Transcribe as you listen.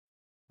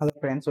Hello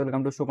friends,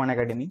 welcome to সোপান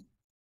academy.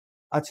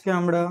 আজকে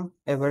আমরা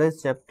এভারেজ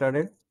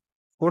চ্যাপ্টারের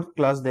 4th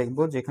ক্লাস দেখব,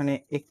 যেখানে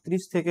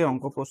 31 থেকে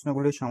অঙ্ক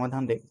প্রশ্নগুলির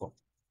সমাধান দেখব।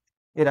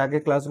 এর আগে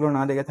ক্লাসগুলো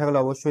না দেখে থাকলে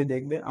অবশ্যই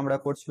দেখবে। আমরা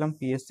করছিলাম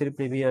পিএসসির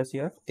প্রিভিয়াস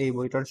ইয়ার এই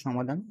বইটার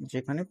সমাধান,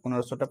 যেখানে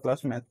 1500টা প্লাস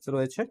ম্যাথস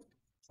রয়েছে,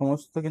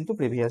 সমস্ত কিন্তু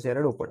প্রিভিয়াস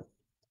ইয়ারের উপরে।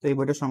 তো এই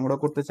বইটা সংগ্রহ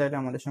করতে চাইলে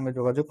আমাদের সঙ্গে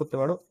যোগাযোগ করতে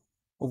পারো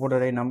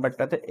উপরের এই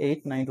নাম্বারটাতে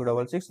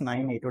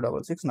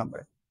 8926698266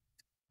 নাম্বারে।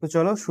 তো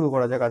চলো শুরু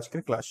করা যাক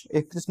আজকের ক্লাস।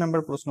 31 নম্বর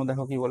প্রশ্ন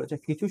দেখো কি বলেছে।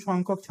 কিছু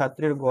সংখ্যক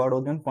ছাত্রের গড়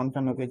ওজন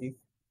 55 কেজি,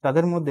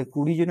 তাদের মধ্যে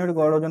 20 জনের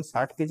গড় ওজন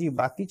 60 কেজি,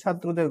 বাকি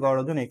ছাত্রদের গড়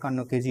ওজন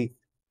 51 কেজি,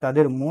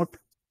 তাদের মোট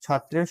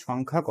ছাত্রের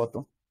সংখ্যা কত?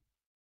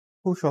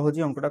 খুব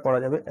সহজেই অঙ্কটা করা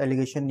যাবে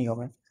অ্যালিগেশন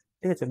নিয়মে।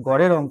 ঠিক আছে,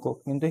 গড়ের অঙ্ক,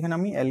 কিন্তু এখানে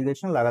আমি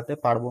অ্যালিগেশন লাগাতে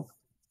পারবো।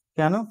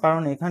 কেন?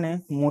 কারণ এখানে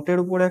মোটের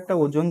উপরে একটা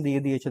ওজন দিয়ে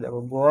দিয়েছে, দেখো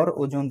গড়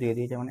ওজন দিয়ে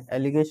দিয়েছে, মানে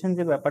অ্যালিগেশন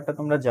যে ব্যাপারটা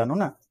তোমরা জানো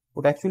না,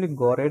 ওটা অ্যাকচুয়ালি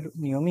গড়ের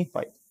নিয়মই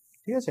হয়।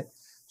 ঠিক আছে,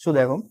 সো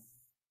দেখো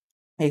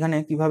এখানে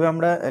কিভাবে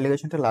আমরা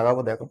অ্যালিগেশনটা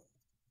লাগাবো। দেখো,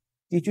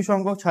 কিছু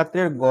সংখ্যক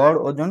ছাত্রের গড়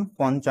ওজন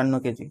 55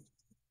 কেজি,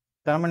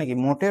 তার মানে কি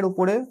মোটের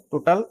উপরে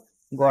টোটাল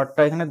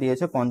গড়টা এখানে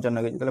দিয়েছে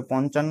 55 কেজি, তাহলে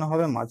 55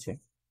 হবে মাঝে।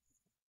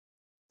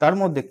 তার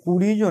মধ্যে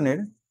 20 জনের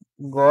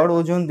গড়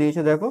ওজন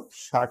দিয়েছে দেখো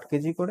 60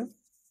 কেজি করে,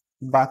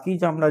 বাকি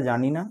যে আমরা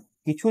জানি না,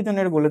 কিছু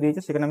জনের বলে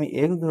দিয়েছে, সেখানে আমি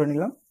এক্স ধরে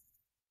নিলাম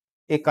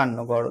 51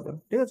 গড় ওজন।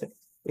 ঠিক আছে,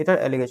 এটার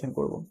অ্যালিগেশন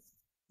করব।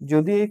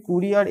 যদি এই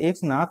 20 আর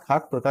এক্স না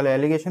থাকতো, তাহলে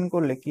অ্যালিগেশন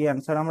করলে কি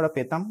অ্যান্সার আমরা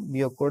পেতাম?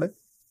 বিয়োগ করে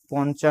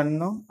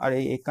 55 আর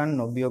এই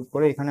 51 বিয়োগ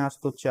করে এখানে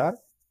আসতো 4,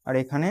 আর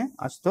এখানে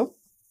আসতো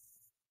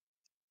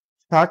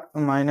 60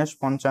 মাইনাস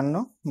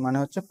 55, মানে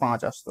হচ্ছে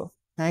 5 আসতো।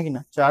 হ্যাঁ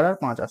কিনা, 4 আর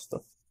 5 আসতো।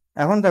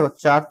 এখন দেখো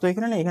 4 তো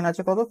এখানে নেই, এখানে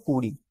আছে কত?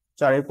 20।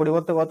 4 এর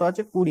পরিবর্তে কত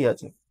আছে? 20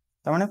 আছে,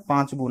 তার মানে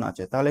 5 গুণ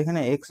আছে। তাহলে এখানে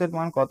এক্স এর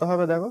মান কত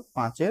হবে? দেখো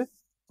 5 এর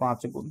 5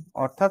 গুণ,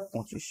 অর্থাৎ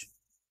 25।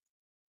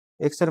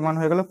 এক্স এর মান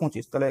হয়ে গেল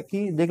 25। তাহলে কি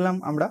দেখলাম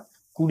আমরা?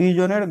 20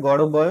 জনের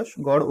গড় বয়স,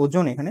 গড়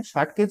ওজন এখানে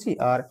 60 কেজি,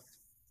 আর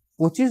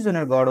 25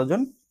 জনের গড়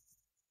ওজন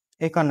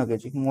 51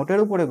 কেজি, মোটের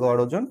উপরে গড়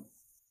ওজন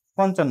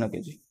 55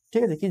 কেজি।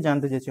 ঠিক আছে, কি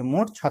জানতে চাইছে?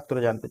 মোট ছাত্র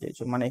জানতে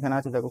চাইছে। মানে এখানে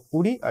আছে দেখো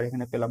 20 আর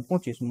এখানে পেলাম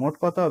 25, মোট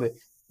কত হবে?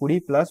 20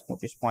 প্লাস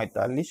 25,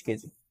 45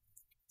 কেজি।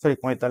 সরি,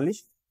 45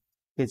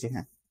 কেজি,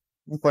 হ্যাঁ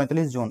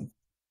 45 জন।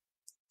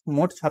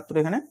 মোট ছাত্র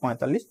এখানে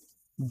 45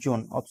 জন,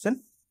 অপশন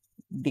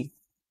ডি।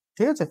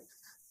 ঠিক আছে,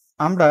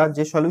 আমরা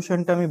যে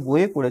সলিউশনটা আমি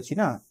বইয়ে করেছি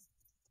না,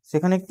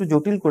 সেখানে একটু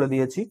জটিল করে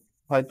দিয়েছি।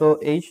 হয়তো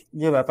এই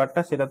যে ব্যাপারটা,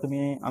 সেটা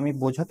আমি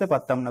বোঝাতে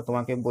পারতাম না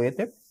তোমাকে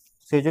বইয়েতে,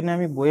 সেই জন্য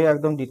আমি বইয়ে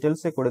একদম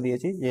ডিটেলসে করে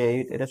দিয়েছি যে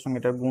এটার সঙ্গে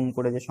এটা গুণ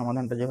করে যে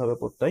সমাধানটা যেভাবে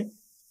করতে হয়,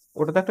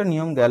 ওটাতে একটা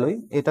নিয়ম গেলই,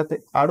 এটাতে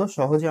আরো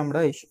সহজে আমরা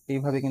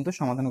এইভাবে কিন্তু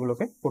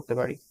সমাধানগুলোকে করতে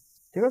পারি।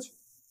 ঠিক আছে,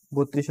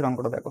 32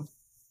 অঙ্কটা দেখো।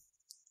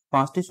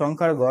 5টি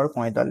সংখ্যার গড়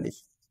 45,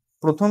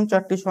 প্রথম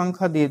 4টি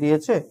সংখ্যা দিয়ে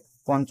দিয়েছে,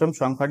 পঞ্চম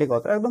সংখ্যাটি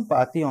কত? একদম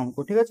পাতি অঙ্ক।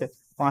 ঠিক আছে,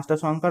 5টা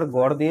সংখ্যার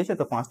গড় দিয়েছে,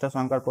 তো 5টা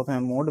সংখ্যার প্রথমে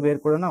মোট বের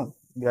করে নাও,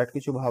 বিরাট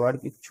কিছু ভাবার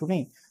কিছু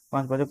নেই।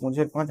 5 5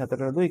 25, 5 হাতে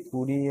 2,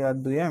 20 আর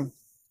 2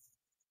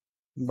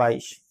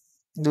 22,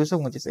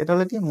 225, এটা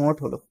হলে কি মোট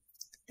হলো।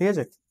 ঠিক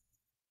আছে,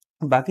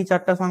 বাকি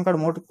 4টা সংখ্যার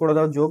মোট করে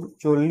দাও যোগ,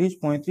 40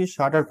 35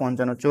 60 আর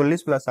 55,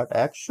 40 প্লাস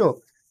 60 100,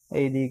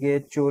 এইদিকে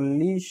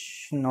 40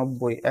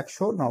 90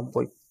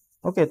 190।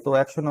 ওকে, তো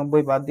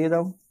 190 বাদ দিয়ে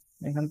দাও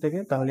এখান থেকে,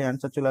 তাহলে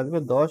অ্যান্সার চলে আসবে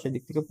 10,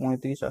 এদিক থেকে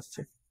 35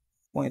 আসছে,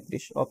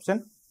 35, অপশন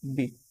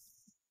বি।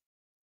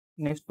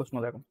 নেক্সট প্রশ্ন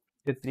দেখো,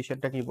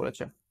 33-এরটা কি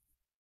বলেছে।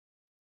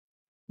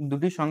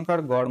 দুটি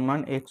সংখ্যার গড়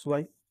মান এক্স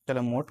ওয়াই,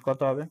 তাহলে মোট কত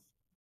হবে?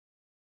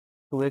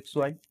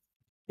 2xy।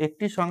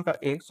 একটি সংখ্যা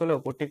এক্স হলে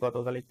অপরটি কত?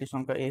 তাহলে একটি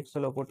সংখ্যা এক্স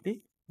হলে অপরটি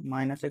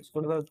মাইনাস এক্স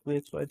করে দাও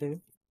 2xy থেকে।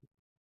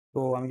 তো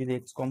আমি যদি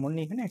এক্স কমন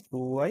নিই, এখানে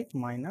 2y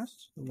minus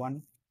 1,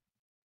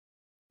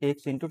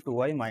 x into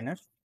 2y minus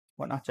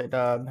 1। আচ্ছা,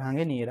 এটা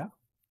ভাঙে নিয়ে এরা,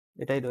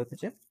 এটাই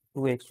রয়েছে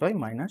 2xy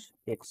মাইনাস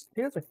এক্স।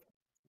 ঠিক আছে,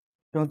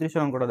 34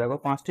 অঙ্কটা দেখো।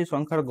 5টি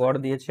সংখ্যার গড়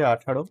দিয়েছে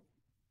 18,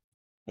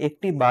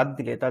 একটি বাদ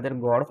দিলে তাদের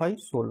গড় হয়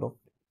 16,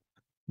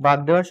 বাদ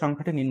দেওয়ার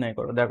সংখ্যাটি নির্ণয়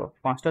করো। দেখো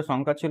 5টা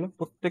সংখ্যা ছিল,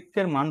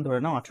 প্রত্যেকের মান ধরে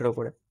নাও 18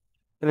 করে,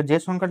 তাহলে যে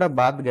সংখ্যাটা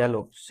বাদ গেল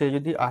সে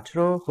যদি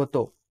 18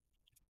 হতো,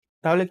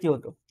 তাহলে কি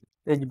হতো?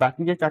 এই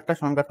বাকি যে 4টা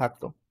সংখ্যা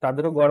থাকতো,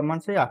 তাদেরও গড় মান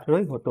সেই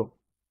 18ই হতো।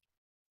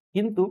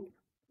 কিন্তু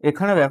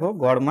এখানে দেখো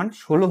গড় মান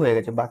 16 হয়ে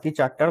গেছে, বাকি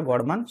 4টার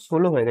গড় মান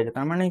 16 হয়ে গেছে,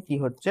 তার মানে কি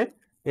হচ্ছে?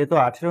 এ তো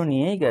 18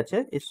 নিয়েই গেছে,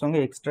 এর সঙ্গে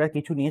এক্সট্রা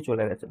কিছু নিয়ে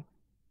চলে গেছে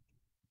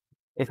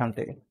এখান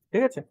থেকে।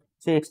 ঠিক আছে,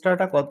 সেই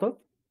এক্সট্রাটা কত?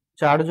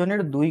 4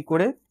 জনের 2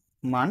 করে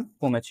মান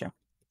কমেছে,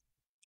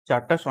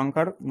 4টা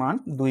সংখ্যার মান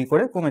 2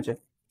 করে কমেছে।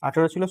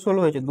 18 ছিল 16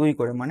 হয়েছে 2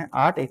 করে, মানে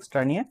 8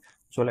 এক্সট্রা নিয়ে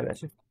চলে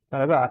গেছে।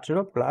 তাহলে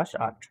 18 প্লাস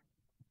 8,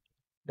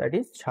 দ্যাট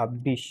ইজ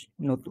 26।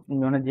 নতুন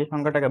মানে যে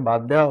সংখ্যাটাকে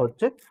বাদ দেওয়া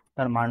হচ্ছে,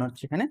 তার মান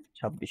হচ্ছে এখানে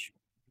 26।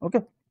 ওকে,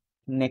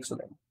 নেক্সট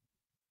দেখো।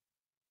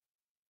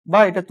 বা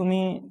এটা তুমি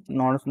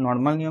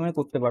নর্মাল নিয়মে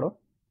করতে পারো,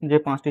 যে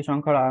 5টি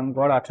সংখ্যার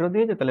গড় 18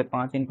 দিয়েছে, তাহলে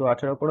 5 ইন্টু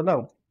 18 করে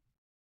দাও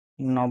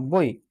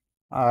 90,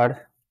 আর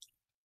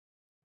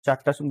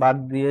 4টা বাদ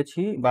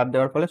দিয়েছি, বাদ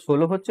দেওয়ার ফলে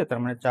 16 হচ্ছে, তার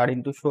মানে 4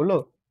 ইন্টু 16,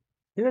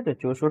 ঠিক আছে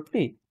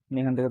 64।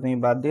 এখান থেকে তুমি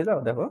বাদ দিয়ে দাও,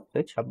 দেখো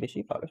সেই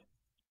 26ই পাবে।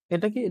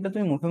 এটা কি, এটা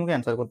তুমি মুখে মুখে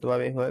অ্যান্সার করতে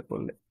পারবে এইভাবে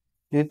করলে,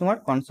 যদি তোমার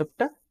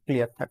কনসেপ্টটা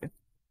ক্লিয়ার থাকে।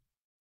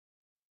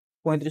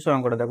 35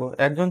 অঙ্কটা দেখো,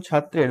 একজন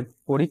ছাত্রের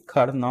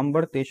পরীক্ষার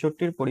নম্বর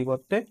 63-র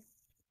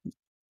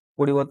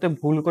পরিবর্তে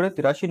ভুল করে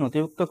 83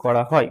 নথিভুক্ত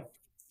করা হয়।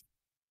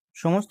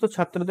 সমস্ত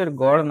ছাত্রদের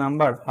গড়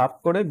নাম্বার হাফ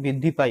করে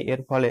বৃদ্ধি পায়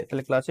এর ফলে,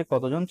 তাহলে ক্লাসে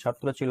কতজন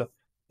ছাত্র ছিল?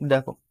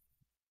 দেখো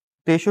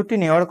 63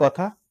 নেওয়ার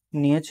কথা,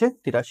 নিয়েছে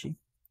 83,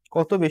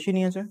 কত বেশি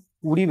নিয়েছে?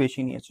 20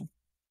 বেশি নিয়েছে।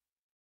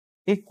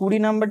 এই 20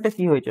 নাম্বারটা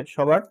কি হয়েছে,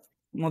 সবার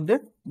মধ্যে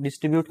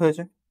ডিস্ট্রিবিউট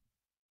হয়েছে,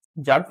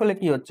 যার ফলে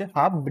কি হচ্ছে,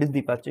 হাফ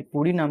বৃদ্ধি পাচ্ছে।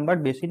 20 নাম্বার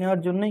বেশি নেওয়ার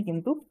জন্যই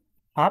কিন্তু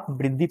হাফ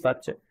বৃদ্ধি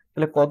পাচ্ছে।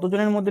 তাহলে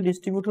কতজনের মধ্যে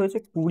ডিস্ট্রিবিউট হয়েছে?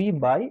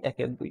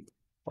 20/1/2,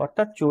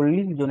 অর্থাৎ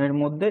 40 জনের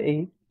মধ্যে এই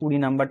 20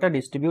 নাম্বারটা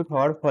ডিস্ট্রিবিউট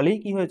হওয়ার ফলেই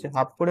কি হয়েছে,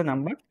 হাফ করে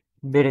নাম্বার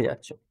বেড়ে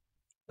যাচ্ছে।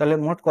 তাহলে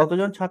মোট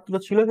কতজন ছাত্র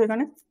ছিল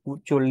সেখানে?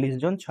 40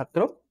 জন ছাত্র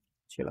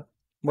ছিল।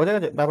 বোঝা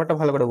গেছে ব্যাপারটা?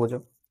 ভালো করে বোঝো।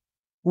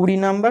 20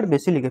 নাম্বার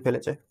বেশি লিখে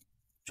ফেলেছে,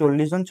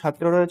 40 জন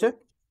ছাত্র রয়েছে,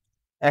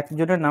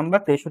 একজনের নাম্বার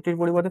 63-র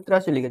পরিবর্তে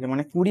 83 লিখেছে,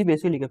 মানে 20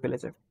 বেশি লিখে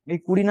ফেলেছে। এই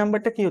 20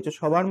 নাম্বারটা কি হচ্ছে,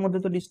 সবার মধ্যে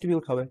তো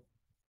ডিস্ট্রিবিউট হবে,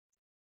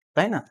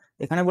 তাই না?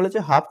 এখানে বলেছে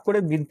হাফ করে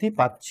বৃদ্ধি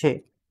পাচ্ছে,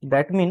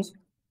 দ্যাট মিনস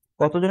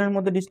কতজনের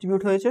মধ্যে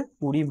ডিস্ট্রিবিউট হয়েছে?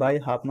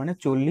 20/2, মানে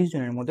 40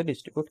 জনের মধ্যে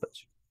ডিস্ট্রিবিউট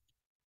হচ্ছে।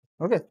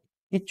 ওকে,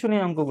 কিচ্ছু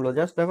নেই অঙ্কগুলো,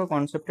 জাস্ট দেখো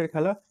কনসেপ্টের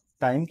খেলা,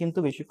 টাইম কিন্তু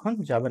বেশিক্ষণ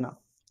যাবে না।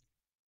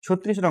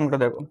 36 অঙ্কটা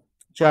দেখো,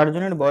 4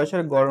 জনের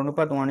বয়সের গড়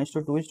অনুপাত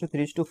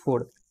 1:2:3:4,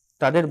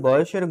 তাদের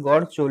বয়সের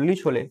গড় 40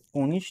 হলে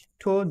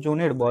কনিষ্ঠ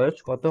জনের বয়স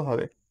কত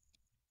হবে?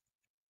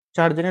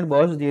 4 জনের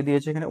বয়স দিয়ে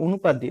দিয়েছে, এখানে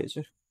অনুপাত দিয়েছে,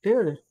 ঠিক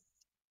আছে?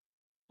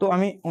 তো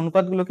আমি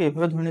অনুপাতগুলোকে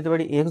এভাবে ধরে নিতে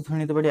পারি, এক্স ধরে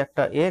নিতে পারি,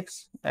 একটা এক্স,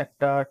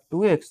 একটা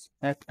 2x,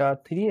 একটা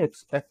 3x,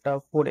 একটা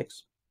 4x।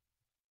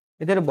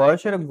 এদের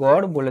বয়সের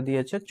গড় বলে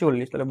দিয়েছে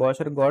 40, তাহলে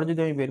বয়সের গড় যদি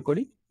আমি বের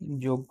করি,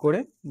 যোগ করে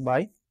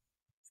বাই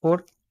 4,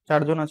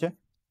 4 জন আছে,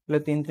 তাহলে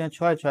 3 3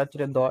 6, 6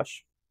 4 10,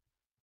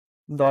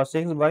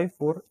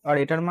 10x/4, আর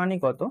এটার মানই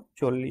কত?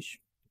 40।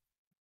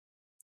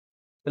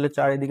 তাহলে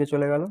 4 এদিকে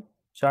চলে গেল,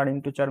 4 ×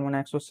 4 মানে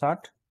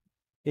 160,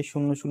 এই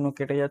 0 0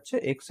 কেটে যাচ্ছে,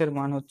 এক্স এর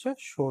মান হচ্ছে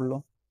 16।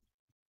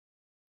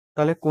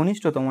 তাহলে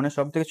কনিষ্ঠতম মানে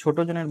সব থেকে ছোট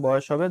জনের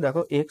বয়স হবে,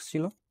 দেখো এক্স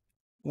ছিল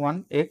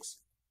 1x,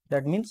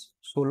 দ্যাট মিনস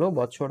 16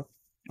 বছর।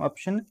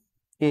 Option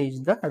A is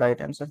the right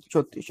answer.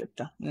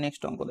 34-এরটা।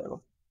 Next অঙ্ক দেখো,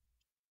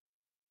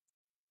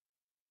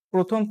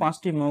 প্রথম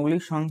 5টি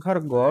মৌলিক সংখ্যার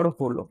গড়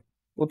হলো,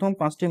 প্রথম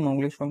 5টি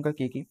মৌলিক সংখ্যা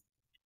কি কি?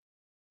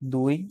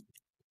 2,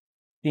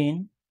 3,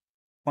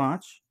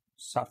 5,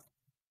 7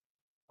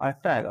 আর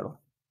একটা 11।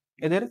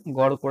 এদের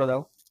গড় করে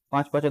দাও,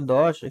 5 5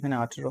 10, এখানে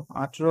 18,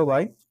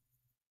 28,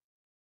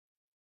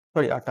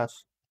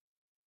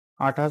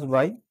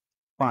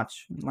 28/5,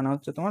 মানে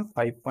হচ্ছে তোমার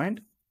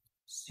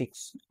 5.6,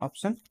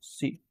 অপশন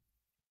সি।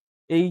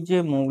 এই যে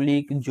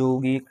মৌলিক,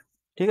 যৌগিক,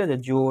 ঠিক আছে,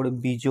 জোড়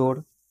বিজোড়,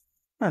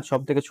 হ্যাঁ,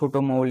 সব থেকে ছোট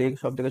মৌলিক,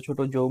 সব থেকে ছোট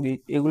যৌগিক,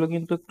 এগুলো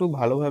কিন্তু একটু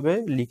ভালোভাবে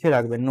লিখে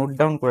রাখবে, নোট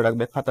ডাউন করে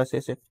রাখবে খাতা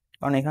শেষে,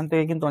 কারণ এখান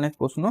থেকে কিন্তু অনেক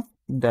প্রশ্ন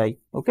দেয়।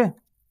 ওকে,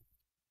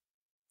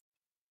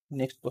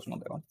 নেক্সট প্রশ্ন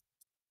দেখো,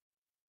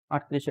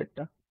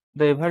 38-এরটা,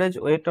 the average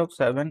weight of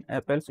 7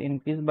 apples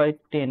increase by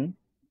 10,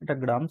 এটা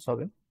গ্রামস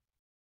হবে,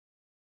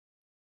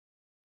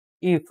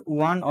 if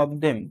one of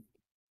them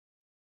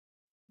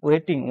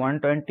weighing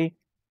 120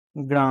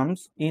 grams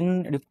in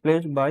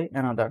replaced by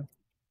another,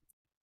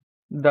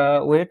 the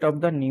weight of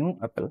the new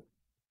apple,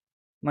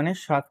 মানে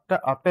 7টা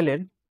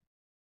আপেলের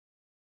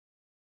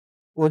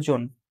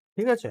ওজন,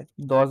 ঠিক আছে,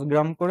 10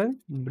 গ্রাম করে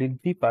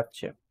বৃদ্ধি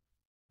পাচ্ছে।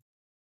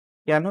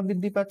 কেন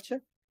বৃদ্ধি পাচ্ছে?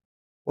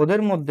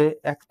 ওদের মধ্যে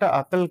একটা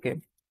আপেলকে,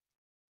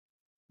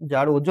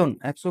 যার ওজন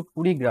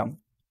 120 গ্রাম,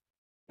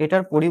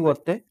 এটার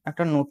পরিবর্তে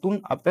একটা নতুন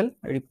আপেল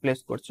রিপ্লেস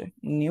করছে,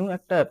 নিউ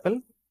একটা আপেল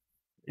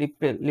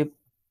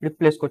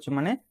রিপ্লেস করছে,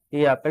 মানে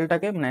এই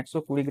আপেলটাকে, মানে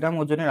 120 গ্রাম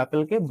ওজনের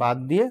আপেলকে বাদ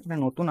দিয়ে একটা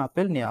নতুন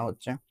আপেল নেওয়া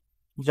হচ্ছে,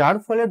 যার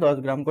ফলে 10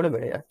 গ্রাম করে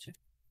বেড়ে যাচ্ছে,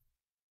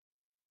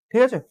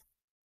 ঠিক আছে?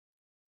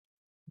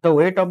 The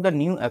weight of the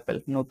new Apple,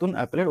 নতুন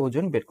অ্যাপেলের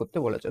ওজন বের করতে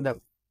বলেছে।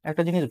 দেখো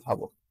একটা জিনিস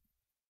ভাবো,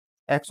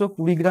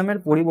 120 গ্রামের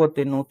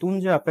পরিবর্তে নতুন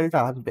যে আপেলটা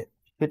আসবে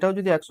সেটাও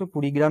যদি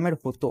 120 গ্রামের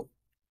হতো,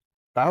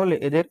 তাহলে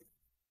এদের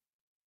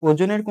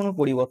ওজনের কোনো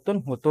পরিবর্তন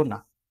হতো না।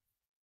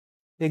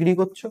 এগ্রি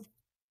করছো?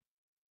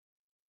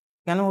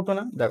 কেন হতো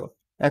না? দেখো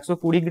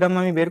 120 গ্রাম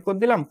আমি বের করে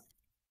দিলাম,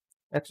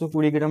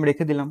 120 গ্রাম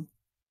রেখে দিলাম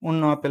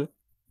অন্য আপেল,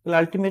 তাহলে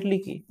আলটিমেটলি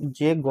কি,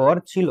 যে গড়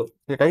ছিল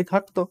সেটাই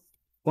থাকতো,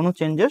 কোনো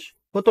চেঞ্জেস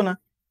হতো না।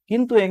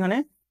 কিন্তু এখানে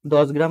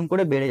 10 গ্রাম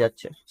করে বেড়ে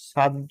যাচ্ছে,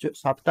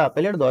 7টা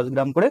আপেলের 10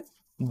 গ্রাম করে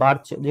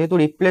বাড়ছে, যেহেতু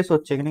রিপ্লেস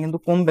হচ্ছে, এখানে কিন্তু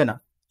কমবে না,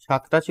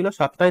 7টা ছিল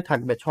 7টাই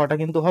থাকবে, 6টা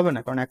কিন্তু হবে না,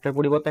 কারণ একটার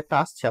পরিবর্তে একটা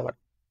আসছে আবার।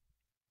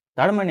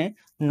 তার মানে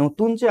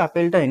নতুন যে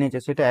আপেলটা এনেছে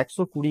সেটা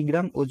 120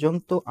 গ্রাম ওজন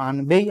তো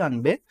আনবেই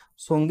আনবে,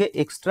 সঙ্গে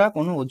এক্সট্রা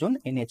কোনো ওজন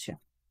এনেছে,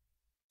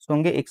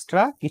 সঙ্গে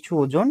এক্সট্রা কিছু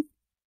ওজন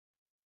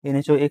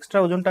এনেছে। এক্সট্রা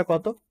ওজনটা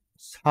কত?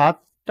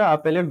 7টা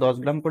আপেলের 10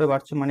 গ্রাম করে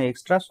বাড়ছে, মানে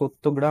এক্সট্রা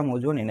 70 গ্রাম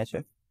ওজন এনেছে।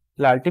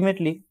 তাহলে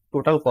আলটিমেটলি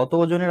টোটাল কত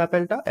ওজনের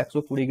আপেলটা?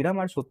 120 গ্রাম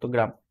আর 70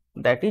 গ্রাম,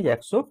 that is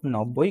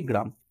 190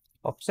 gram.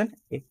 Option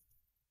A.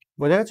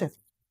 বোঝা গেছে?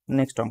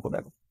 নেক্সট অঙ্ক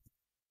দেখো,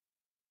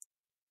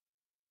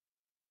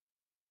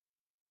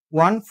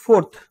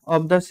 1/4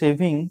 of the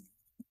saving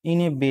in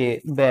a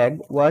bag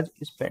was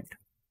spent,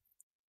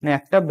 মানে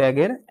একটা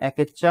ব্যাগের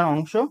 1/4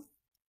 অংশ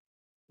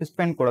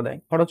স্পেন্ড করে দেয়,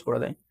 খরচ করে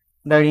দেয়।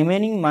 The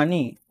remaining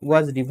money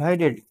was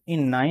divided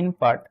in 9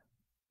 part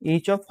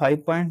each of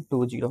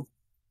 5.20,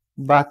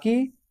 বাকি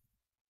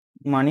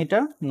মানিটা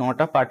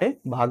 9টা পার্টে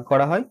ভাগ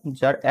করা হয়,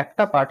 যার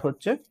একটা পার্ট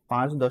হচ্ছে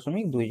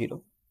 5.20।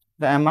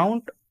 The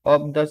amount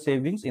of the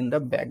savings in the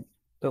bag,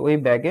 তো ওই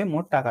ব্যাগে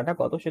মোট টাকাটা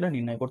কত সেটা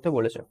নির্ণয় করতে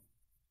বলেছে।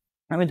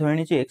 আমি ধরে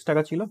নিচ্ছি x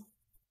টাকা ছিল,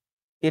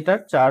 এটার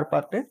 4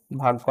 পার্টে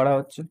ভাগ করা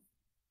হচ্ছে।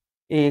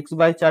 এই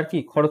x/4 কি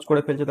খরচ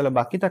করে ফেলছে, তাহলে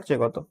বাকি থাকছে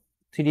কত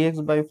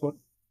 3x/4।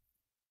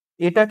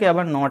 এটাকে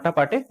আবার 9টা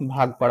পার্টে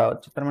ভাগ করা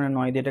হচ্ছে, তার মানে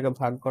 9 দিয়ে এটাকে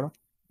ভাগ করো,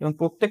 এবং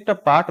প্রত্যেকটা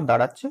পার্ট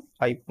দাঁড়াচ্ছে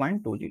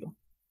 5.20।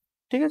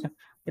 ঠিক আছে,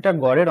 এটা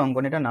গড়ের অঙ্ক,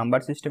 এটা নাম্বার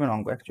সিস্টেমের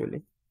অঙ্ক অ্যাকচুয়ালি।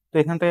 তো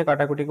এখান থেকে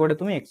কাটাকুটি করে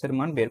তুমি x এর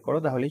মান বের করো,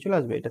 তাহলেই চলে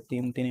আসবে। এটা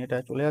 3 এটা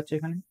চলে যাচ্ছে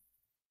এখানে।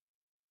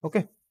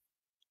 ওকে,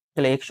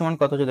 তাহলে x সমান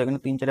কত হচ্ছে দেখেন,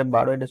 3 4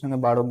 12, এটার সঙ্গে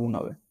 12 গুণ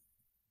হবে,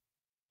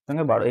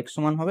 সঙ্গে 12, x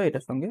সমান হবে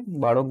এটার সঙ্গে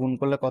 12 গুণ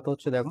করলে কত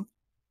হচ্ছে দেখো,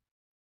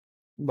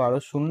 12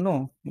 শূন্য,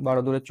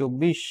 12 2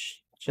 24,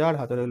 4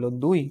 হাতে রইলো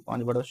 2,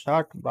 5 12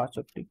 60,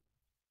 62,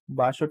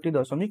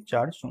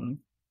 62.40,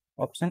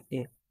 option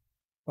A.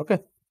 Okay,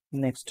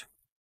 next,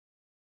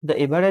 the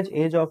average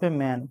age of a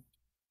man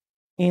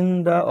in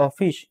the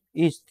office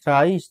is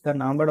thrice the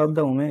number of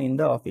the women in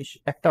the office.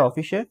 একটা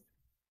অফিসে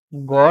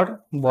গড়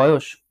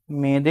বয়স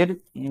মেয়েদের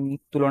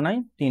তুলনায়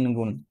 3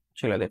 গুণ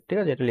ছেলেদের। ঠিক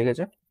আছে, এটা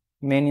লিখেছে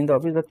men in the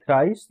office, the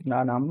thrice the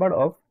number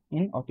of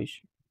in office,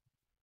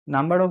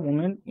 number of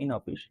women in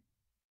office.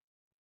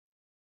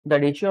 The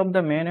ratio of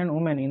the men and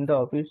women in the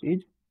office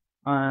is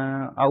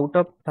out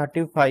of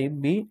 35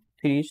 be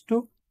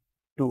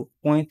 3:2।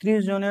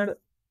 35 জনের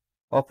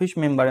অফিস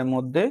মেম্বারের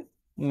মধ্যে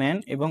man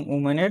এবং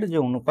উমেনের যে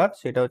অনুপাত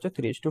সেটা হচ্ছে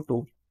 3:2।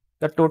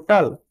 The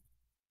total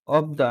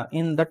of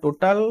the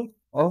total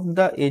of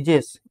the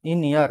edges in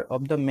year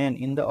of the man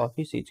in the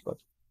office is কত,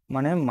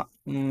 মানে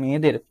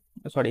মেয়েদের,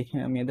 সরি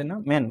মেয়েদের না,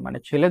 ম্যান মানে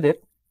ছেলেদের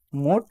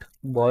মোট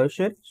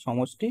বয়সের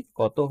সমষ্টি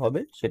কত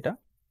হবে সেটা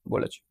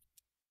বলেছে।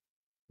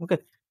 ওকে,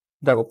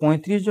 দেখো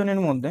 35 জনের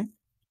মধ্যে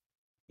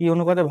কি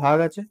অনুপাতে ভাগ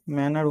আছে,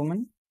 ম্যান আর উমেন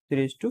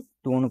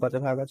 3:2 অনুপাতে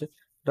ভাগ আছে।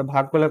 এটা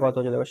ভাগ করলে কত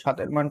হচ্ছে দেখো, 7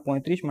 এর মান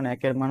 35, মানে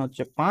 1 এর মান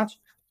হচ্ছে 5,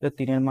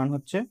 3 এর মান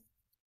হচ্ছে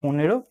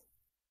 15,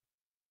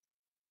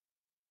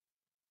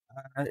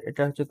 আর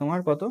এটা হচ্ছে তোমার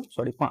কত,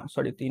 সরি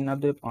 3 আর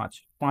 2 5,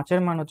 5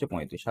 এর মান হচ্ছে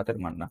 35, 7 এর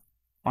মান না,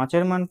 5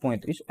 এর মান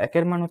 35, 1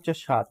 এর মান হচ্ছে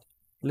 7,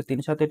 তাহলে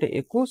 3 7 এটা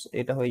 21,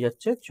 এটা হয়ে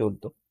যাচ্ছে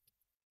 14,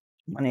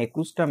 মানে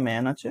 21টা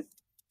ম্যান আছে,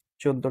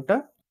 14টা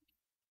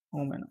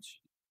উমেন আছে।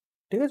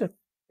 ঠিক আছে,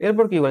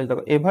 এরপর কি বলছে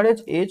দেখো, average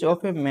age of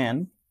a man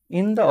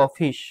in the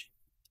office,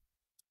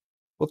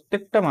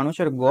 প্রত্যেকটা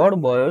মানুষের গড়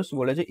বয়স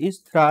বলেছে is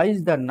thrice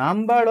the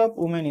number of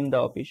women in the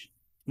office,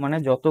 মানে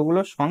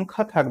যতগুলো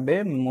সংখ্যা থাকবে,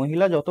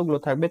 মহিলা যতগুলো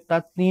থাকবে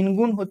তার 3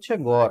 গুণ হচ্ছে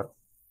গড়,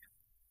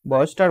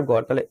 বয়সটার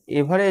গড়। তাহলে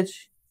এভারেজ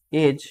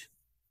এজ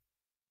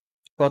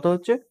কত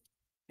হচ্ছে,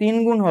 3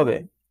 গুণ হবে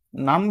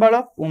নাম্বার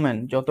অফ উমেন,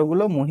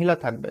 যতগুলো মহিলা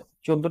থাকবে,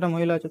 14টা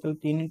মহিলা আছে, তাহলে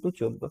 3 ×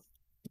 14,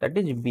 দ্যাট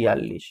ইজ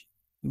 42।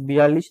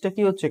 42টা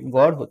কি হচ্ছে,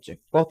 গড় হচ্ছে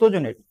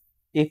কতজনের,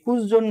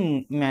 21 জন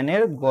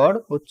ম্যানের গড়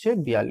হচ্ছে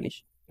 42,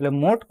 তাহলে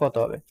মোট কত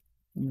হবে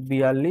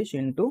 42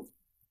 ×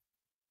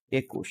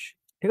 21।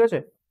 ঠিক আছে,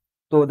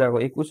 তো দেখো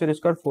 21 এর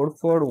স্কোয়ার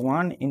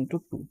 441 ×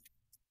 2,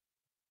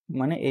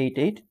 মানে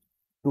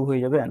 882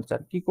 হয়ে যাবে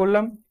অ্যান্সার। কি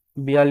করলাম,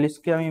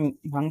 42কে আমি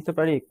ভাঙতে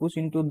পারি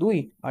 21 × 2,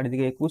 আর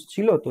এদিকে 21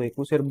 ছিল তো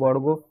 21 এর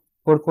বর্গ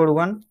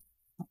 441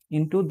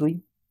 × 2।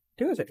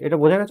 ঠিক আছে, এটা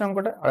বোঝা গেছে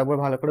অঙ্কটা, আরেকবার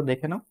ভালো করে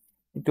দেখে নাও,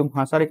 একটু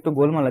ভাষার একটু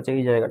গোলমাল আছে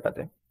এই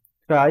জায়গাটাতে।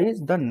 Thrice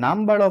the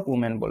number of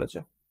women বলেছে,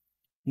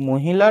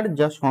 মহিলার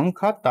যা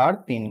সংখ্যা তার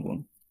 3 গুণ।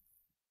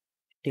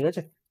 ঠিক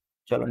আছে,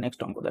 চলো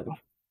নেক্সট অঙ্ক দেখো।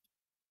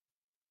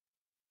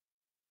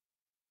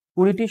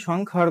 20টি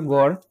সংখ্যার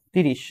গড়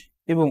 30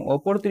 এবং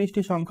অপর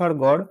 30টি সংখ্যার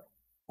গড়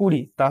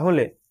 20,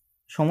 তাহলে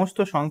সমস্ত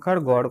সংখ্যার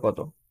গড় কত।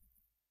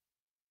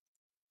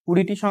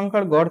 20টি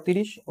সংখ্যার গড়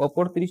 30,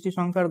 অপর 30টি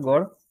সংখ্যার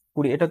গড়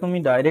 20, এটা তুমি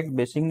ডাইরেক্ট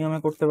বেসিক নিয়মে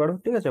করতে পারো,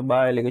 ঠিক আছে, বা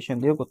এলিগেশন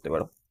দিয়েও করতে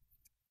পারো।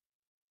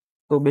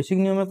 তো বেসিক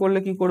নিয়মে করলে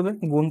কি করবে,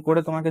 গুণ করে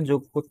তোমাকে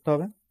যোগ করতে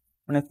হবে,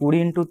 মানে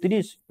 20 ×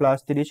 30 প্লাস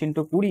 30 ×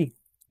 20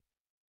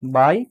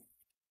 বাই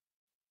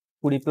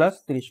 20 প্লাস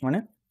 30, মানে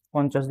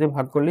 50 দিয়ে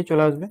ভাগ করলেই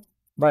চলে আসবে।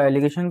 বা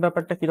এলিগেশন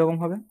ব্যাপারটা কিরকম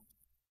হবে,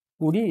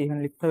 20 এখানে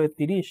লিখতে হবে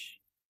 30,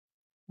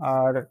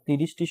 আর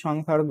 30টি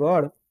সংখ্যার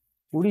গড়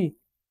 20,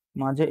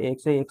 মাঝে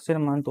এক্স, এই এক্স এর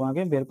মান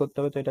তোমাকে বের করতে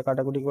হবে। তো এটা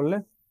কাটাকুটি করলে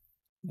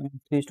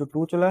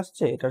 3:2 চলে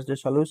আসছে, এটার যে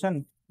সলিউশন,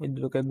 এই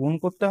দুটোকে গুণ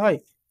করতে হয়,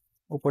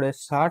 উপরে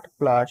 60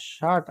 প্লাস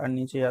 60, আর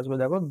নিচে আসবে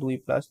দেখো 2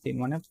 প্লাস 3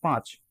 মানে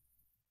 5,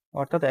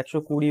 অর্থাৎ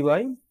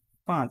 120/5,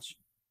 5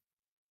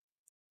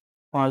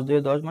 2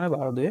 10 মানে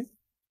 12 2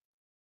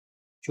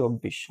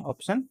 24,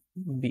 অপশন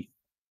বি।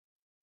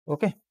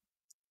 ওকে,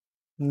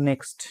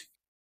 নেক্সট,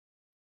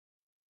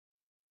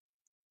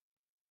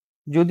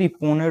 যদি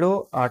 15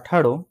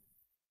 18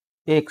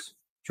 এক্স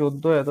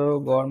 14 এত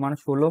গড় মান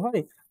 16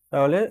 হয়,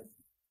 তাহলে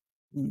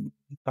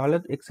তাহলে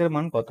এক্স এর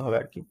মান কত হবে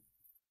আর কি।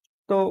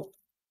 তো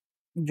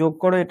যোগ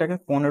করো এটাকে,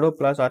 15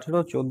 +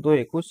 18, 14,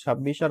 21,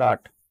 26 আর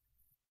 8,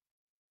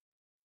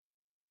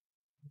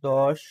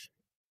 10,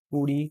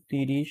 20,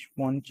 30,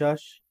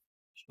 50,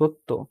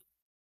 70,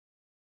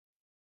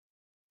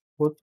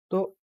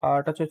 70,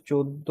 8 আছে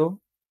 14,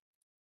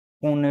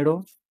 15,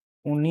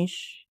 19,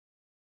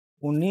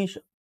 19,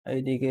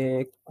 এইদিকে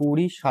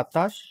 20,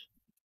 27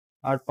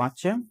 আর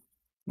 5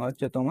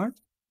 হচ্ছে তোমার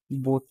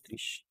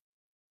 32,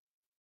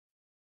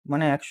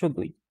 মানে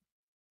 102।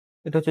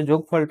 এটা হচ্ছে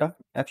যোগফলটা,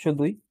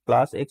 102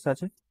 প্লাস এক্স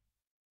আছে।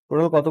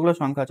 টোটাল কতগুলো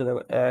সংখ্যা আছে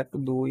দেখো, 1,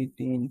 2,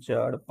 3,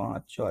 4,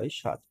 5, 6,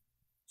 7,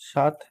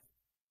 7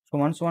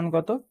 সমান সমান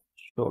কত,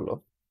 16।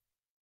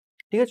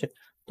 ঠিক আছে,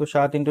 তো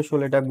 7 ×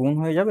 16 এটা গুণ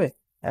হয়ে যাবে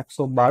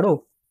 112।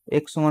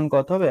 এক্স সমান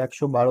কত হবে,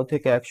 112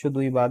 থেকে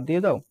 102 বাদ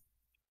দিয়ে দাও,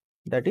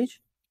 দ্যাট ইজ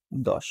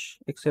 10।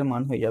 এক্স এর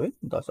মান হয়ে যাবে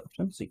 10,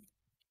 অপশন সি।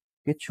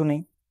 কিচ্ছু নেই।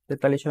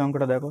 43-এর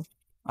অঙ্কটা দেখো,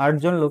 8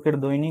 জন লোকের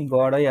দৈনিক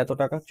গড় আয় এত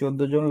টাকা,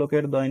 14 জন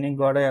লোকের দৈনিক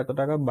গড় আয় এত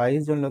টাকা,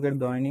 22 জন লোকের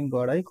দৈনিক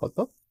গড় আয় কত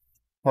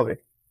হবে।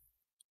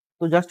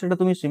 তো জাস্ট এটা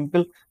তুমি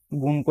সিম্পল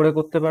গুণ করে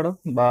করতে পারো,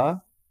 বা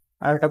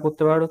আর এটা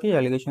করতে পারো কি,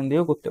 অ্যালিগেশন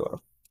দিয়েও করতে পারো।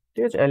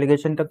 ঠিক আছে,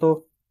 অ্যালিগেশনটা তো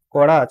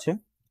করা আছে,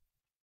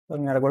 তো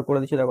আমি আরেকবার করে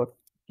দিচ্ছি। দেখো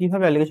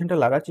কিভাবে অ্যালিগেশনটা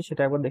লাগাচ্ছি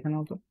সেটা একবার দেখে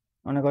নাও তো।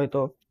 অনেক হয়তো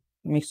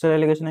মিক্সার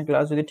অ্যালিগেশনের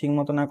ক্লাস যদি ঠিক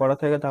মতো না করা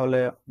থাকে তাহলে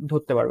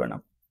ধরতে পারবে না।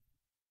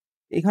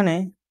 এখানে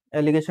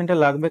অ্যালিগেশনটা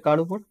লাগবে কার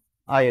উপর,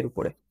 আয়ের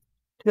উপরে।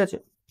 ঠিক আছে,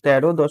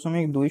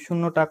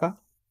 13.20 টাকা,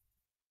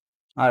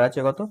 আর আছে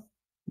কত,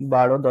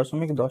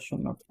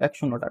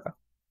 12.10 টাকা।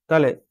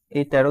 তাহলে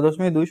এই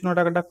 13.20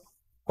 টাকাটা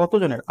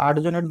কতজনের, 8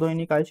 জনের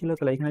দৈনিক আয় ছিল,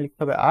 তাহলে এখানে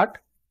লিখতে হবে 8,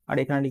 আর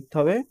এখানে লিখতে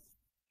হবে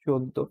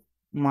 14।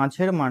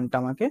 মাঝের মানটা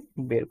আমাকে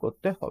বের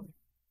করতে হবে।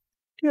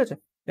 ঠিক আছে,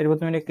 এরপর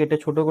তুমি এটা কেটে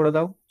ছোট করে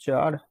দাও,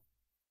 4,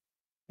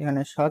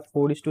 এখানে 7,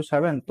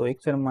 4:7। তো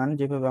এক্স এর মান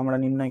যেভাবে আমরা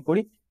নির্ণয়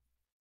করি,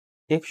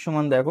 এক্স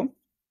সমান দেখো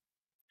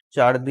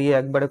 4 দিয়ে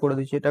একবারে করে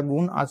দিচ্ছি, এটা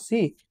গুণ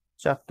 80,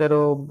 4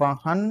 13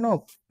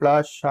 52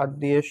 প্লাস 7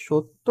 দিয়ে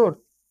 70,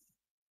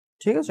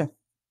 ঠিক আছে,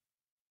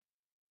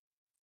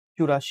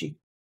 84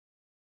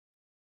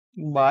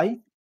 বাই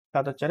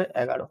 7 আর 4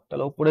 11।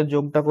 তাহলে উপরে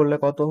যোগটা করলে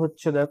কত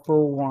হচ্ছে দেখো,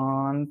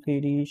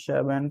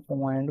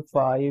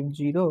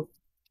 137.50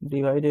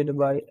 ডিভাইডেড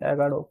বাই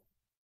 11।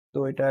 তো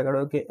এটা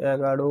 11 কে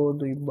 11,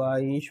 2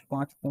 22,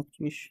 5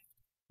 25,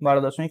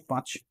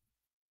 12.5।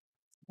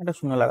 এটা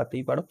শূন্য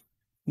লাগাতেই পারো,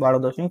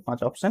 12.5,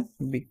 অপশন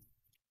বি।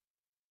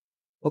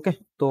 ওকে,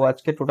 তো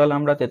আজকে টোটাল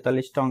আমরা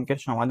 43টা অঙ্কের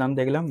সমাধান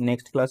দেখলাম।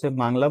 নেক্সট ক্লাসে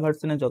বাংলা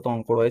ভার্সনে যত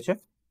অঙ্ক রয়েছে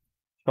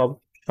সব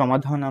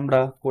সমাধান আমরা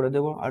করে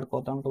দেব। আর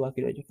কত অঙ্ক বাকি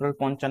রয়েছে, টোটাল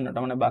 55টা,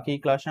 মানে বাকি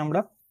ক্লাসে আমরা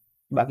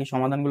বাকি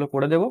সমাধানগুলো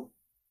করে দেব।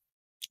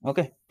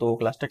 ওকে, তো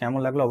ক্লাসটা কেমন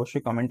লাগলো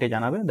অবশ্যই কমেন্টে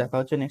জানাবে। দেখা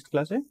হচ্ছে নেক্সট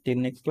ক্লাসে। Till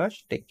next class,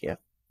 take care.